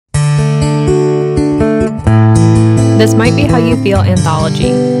This Might Be How You Feel anthology.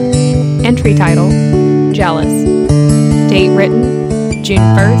 Entry title, Jealous. Date written, June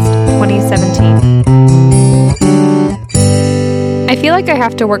 1st, 2017. I feel like I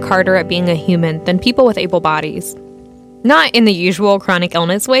have to work harder at being a human than people with able bodies. Not in the usual chronic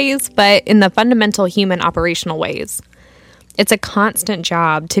illness ways, but in the fundamental human operational ways. It's a constant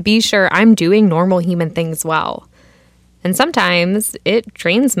job to be sure I'm doing normal human things well. And sometimes it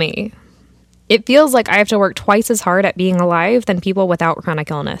drains me. It feels like I have to work twice as hard at being alive than people without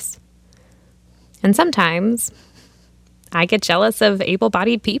chronic illness. And sometimes I get jealous of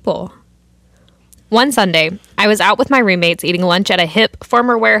able-bodied people. One Sunday, I was out with my roommates eating lunch at a hip,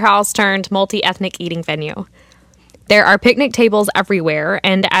 former warehouse turned multi-ethnic eating venue. There are picnic tables everywhere,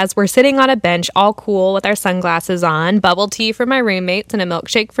 and as we're sitting on a bench all cool with our sunglasses on, bubble tea for my roommates and a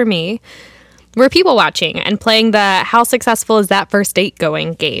milkshake for me, we're people watching and playing the how successful is that first date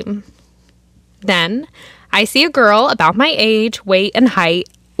going game. Then, I see a girl about my age, weight, and height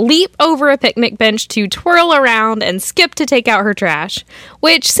leap over a picnic bench to twirl around and skip to take out her trash,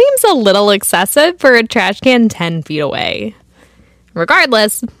 which seems a little excessive for a trash can 10 feet away.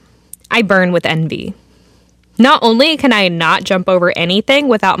 Regardless, I burn with envy. Not only can I not jump over anything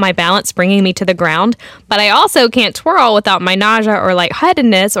without my balance bringing me to the ground, but I also can't twirl without my nausea or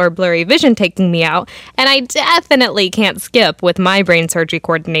lightheadedness or blurry vision taking me out, and I definitely can't skip with my brain surgery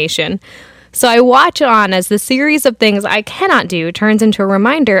coordination. So I watch on as the series of things I cannot do turns into a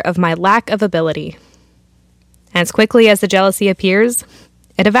reminder of my lack of ability. As quickly as the jealousy appears,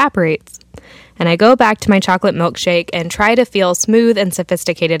 it evaporates, and I go back to my chocolate milkshake and try to feel smooth and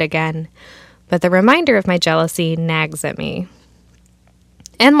sophisticated again. But the reminder of my jealousy nags at me.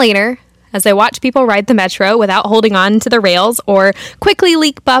 And later, as I watch people ride the metro without holding on to the rails or quickly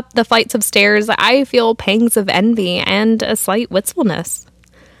leap up the flights of stairs, I feel pangs of envy and a slight wistfulness.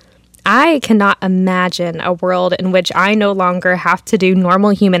 I cannot imagine a world in which I no longer have to do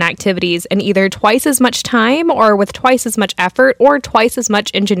normal human activities in either twice as much time or with twice as much effort or twice as much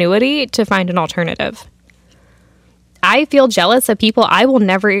ingenuity to find an alternative. I feel jealous of people I will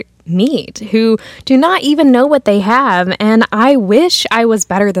never meet who do not even know what they have, and I wish I was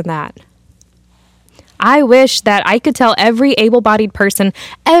better than that. I wish that I could tell every able-bodied person,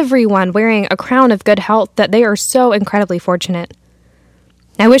 everyone wearing a crown of good health, that they are so incredibly fortunate.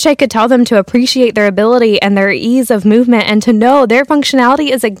 I wish I could tell them to appreciate their ability and their ease of movement and to know their functionality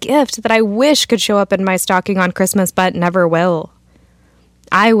is a gift that I wish could show up in my stocking on Christmas but never will.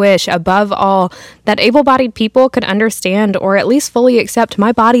 I wish, above all, that able-bodied people could understand or at least fully accept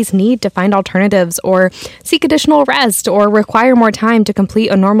my body's need to find alternatives or seek additional rest or require more time to complete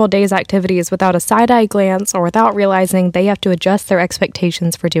a normal day's activities without a side-eye glance or without realizing they have to adjust their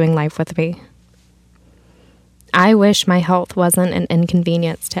expectations for doing life with me. I wish my health wasn't an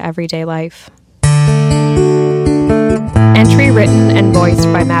inconvenience to everyday life. Entry written and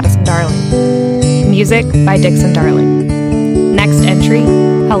voiced by Madison Darling. Music by Dixon Darling. Next entry,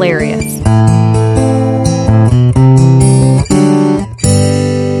 hilarious.